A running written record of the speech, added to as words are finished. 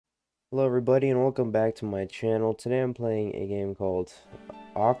Hello everybody and welcome back to my channel. Today I'm playing a game called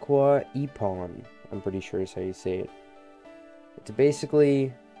Aqua Ippan. I'm pretty sure is how you say it. It's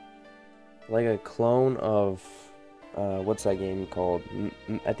basically like a clone of what's that game called?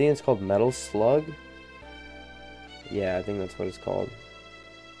 I think it's called Metal Slug. Yeah, I think that's what it's called.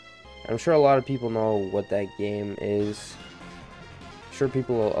 I'm sure a lot of people know what that game is. I'm sure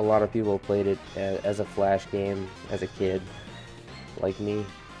a lot of people played it as a flash game as a kid, like me.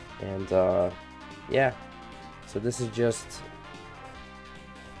 And yeah. So this is just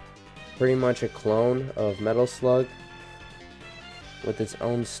pretty much a clone of Metal Slug with its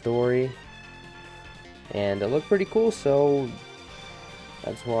own story, and it looked pretty cool, so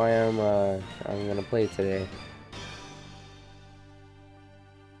that's why I'm gonna play it today.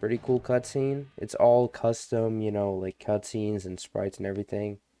 Pretty cool cutscene. It's all custom, you know, like cutscenes and sprites and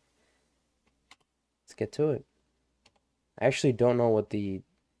everything. Let's get to it. I actually don't know what the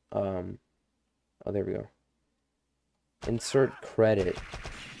oh, there we go. Insert credit.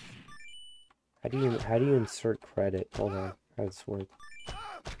 How do you insert credit? Hold on. How does this work?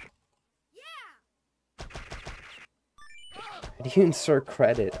 How do you insert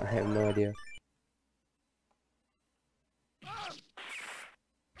credit? I have no idea.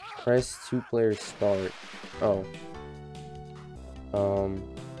 Press 2-player start. Oh.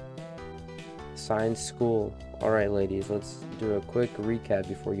 Science school. Alright, ladies, let's do a quick recap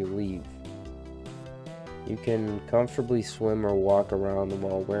before you leave. You can comfortably swim or walk around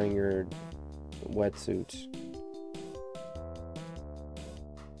while wearing your wetsuits.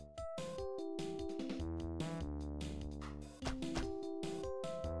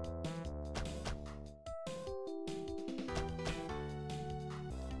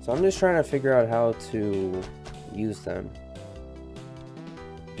 So I'm just trying to figure out how to use them.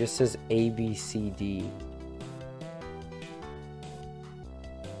 It just says A, B, C, D.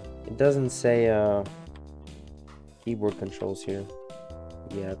 It doesn't say keyboard controls here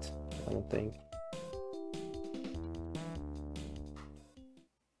yet, I don't think.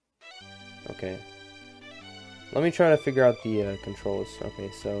 Okay. Let me try to figure out the controls.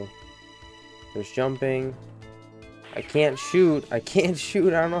 Okay, so there's jumping. I can't shoot. I can't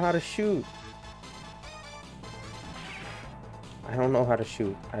shoot. I don't know how to shoot. I don't know how to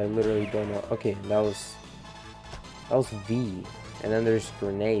shoot. I literally don't know. Okay, that was V. And then there's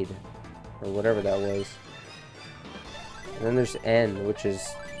grenade, or whatever that was. And then there's N, which is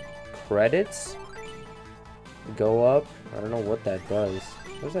credits. Go up. I don't know what that does.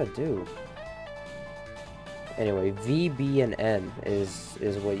 What does that do? Anyway, V, B, and N is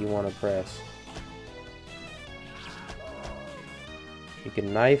what you want to press. You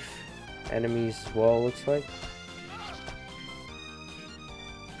can knife enemies as well, looks like.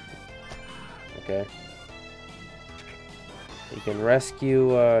 Okay. You can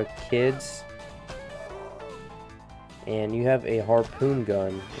rescue kids. And you have a harpoon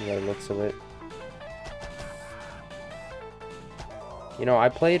gun, by the looks of it. You know, I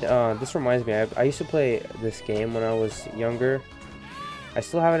played, this reminds me, I used to play this game when I was younger. I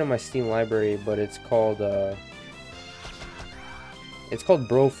still have it in my Steam library, but it's called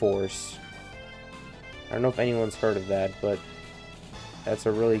Broforce. I don't know if anyone's heard of that, but that's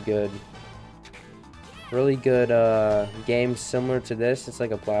a really good game similar to this. It's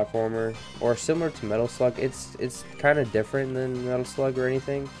like a platformer, or similar to Metal Slug. It's kind of different than Metal Slug or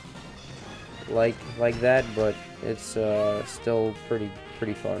anything like that, but it's still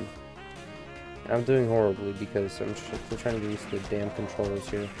pretty fun. And I'm doing horribly because I'm still trying to use the damn controllers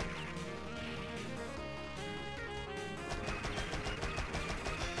here.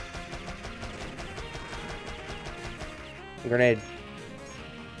 Grenade.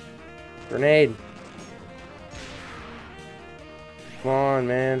 Grenade. Come on,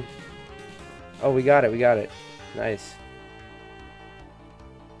 man. Oh, we got it. We got it. Nice.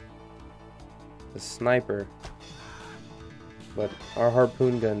 The sniper. But our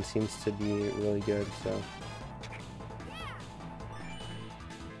harpoon gun seems to be really good, so.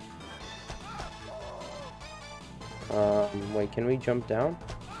 Wait, can we jump down?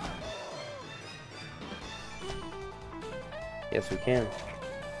 Yes, we can.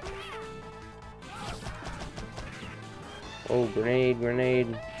 Oh, grenade,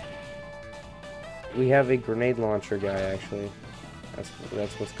 grenade. We have a grenade launcher guy, actually. That's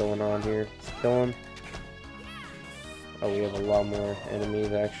what's going on here. Let's kill him. Oh, we have a lot more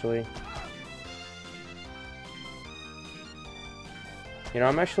enemies, actually. You know,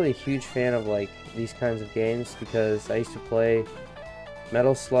 I'm actually a huge fan of, like, these kinds of games because I used to play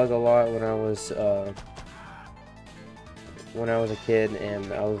Metal Slug a lot when I was a kid,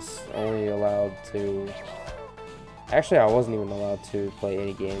 and I was only allowed to Actually, I wasn't even allowed to play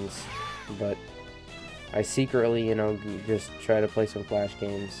any games, but I secretly, you know, just try to play some Flash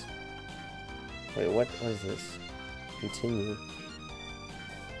games. Wait, what is this? Continue.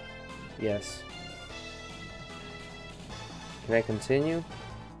 Yes. Can I continue?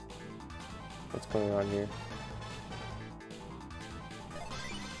 What's going on here?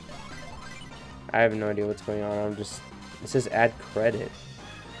 I have no idea what's going on. I'm just... It says add credit.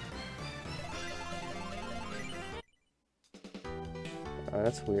 Oh,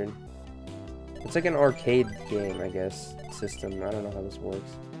 that's weird. It's like an arcade game, I guess, system. I don't know how this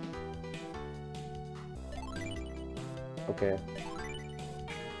works. Okay.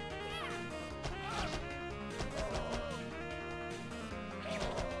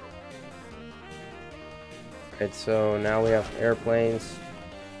 Alright, so now we have airplanes.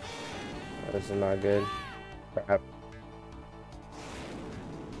 Oh, this is not good. Crap.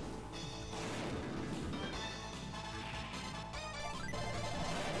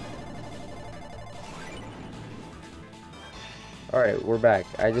 Alright, we're back.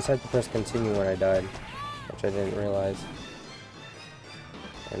 I just had to press continue when I died, which I didn't realize.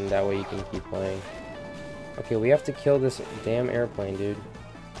 And that way you can keep playing. Okay, we have to kill this damn airplane, dude.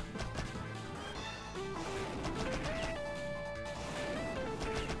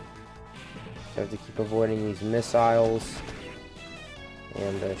 So I have to keep avoiding these missiles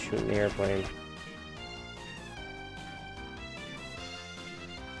and shooting the airplane.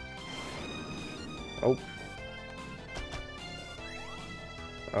 Oh.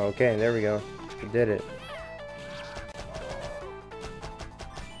 Okay, there we go. We did it.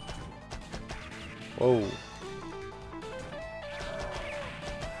 Whoa.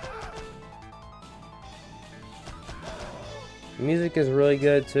 The music is really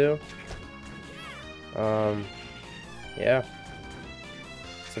good too. Yeah.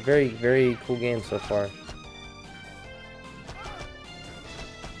 It's a very, very cool game so far.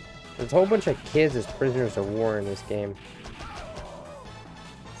 There's a whole bunch of kids as prisoners of war in this game.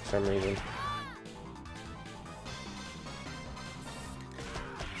 For some reason.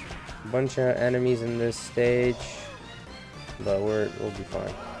 A bunch of enemies in this stage. But we'll be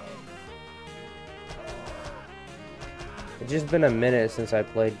fine. It's just been a minute since I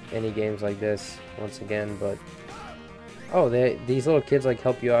played any games like this once again, but oh, these little kids like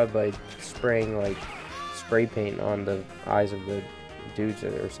help you out by spraying like spray paint on the eyes of the dudes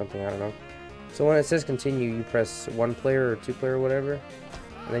or something, I don't know. So when it says continue, you press 1 player or 2 player or whatever,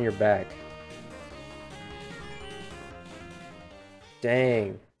 and then you're back.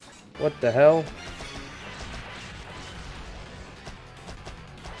 Dang. What the hell?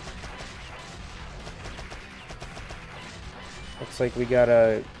 Looks like we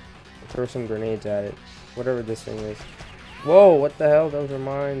gotta throw some grenades at it. Whatever this thing is. Whoa, what the hell? Those are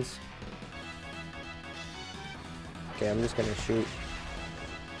mines. Okay, I'm just gonna shoot.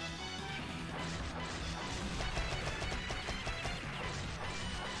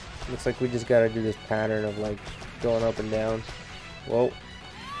 Looks like we just gotta do this pattern of like going up and down. Whoa.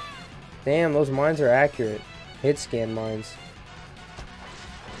 Damn, those mines are accurate. Hit scan mines.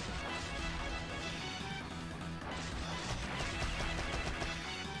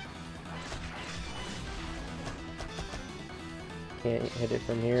 Can't hit it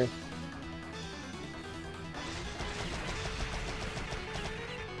from here.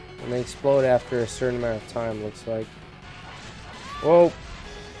 And they explode after a certain amount of time, looks like. Whoa!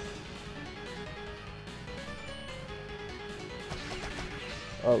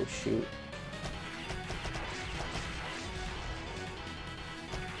 Oh, shoot.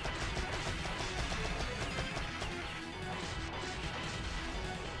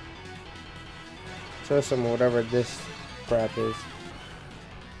 Show some whatever this crap is.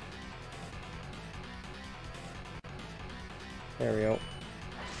 There we go.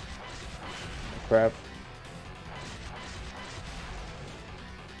 Crap.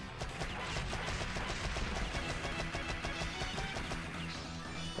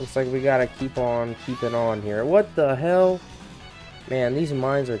 Looks like we gotta keep on keeping on here. What the hell? Man, these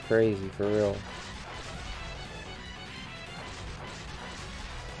mines are crazy, for real.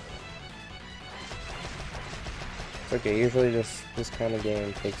 It's okay, usually this kind of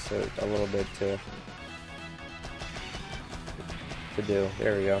game takes a little bit to do.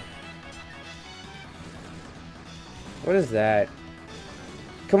 There we go. What is that?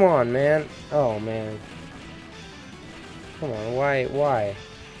 Come on, man. Oh, man. Come on, why?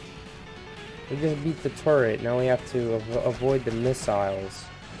 We just beat the turret. Now we have to avoid the missiles.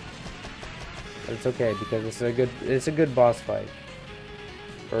 But it's okay because it's a good boss fight.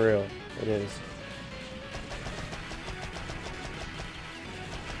 For real, it is.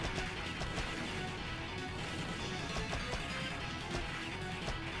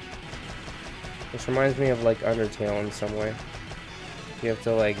 This reminds me of like Undertale in some way. You have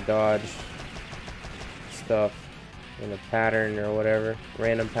to like dodge stuff in a pattern or whatever,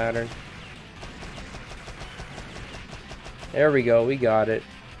 random pattern. There we go, we got it.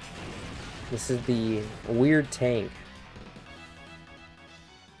 This is the weird tank.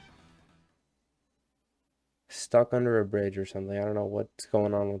 Stuck under a bridge or something. I don't know what's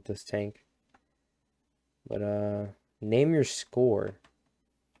going on with this tank. But name your score.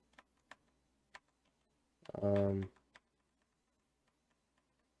 I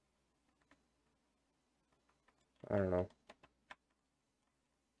don't know.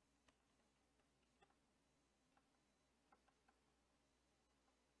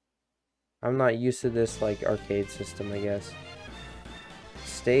 I'm not used to this like arcade system, I guess.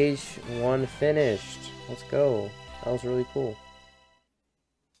 Stage 1 finished. Let's go. That was really cool.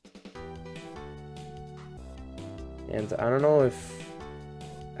 And I don't know if...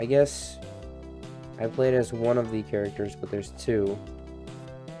 I guess I played as one of the characters, but there's two.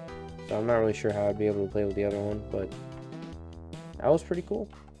 So I'm not really sure how I'd be able to play with the other one, but that was pretty cool.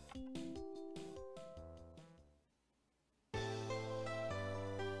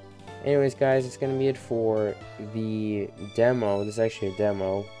 Anyways, guys, it's going to be it for the demo. This is actually a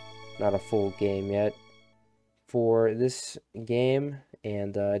demo, not a full game yet, for this game,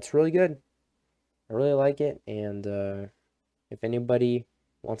 and it's really good. I really like it, and if anybody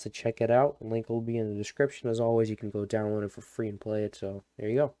wants to check it out, the link will be in the description. As always, you can go download it for free and play it, so there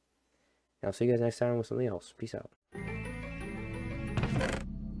you go. And I'll see you guys next time with something else. Peace out.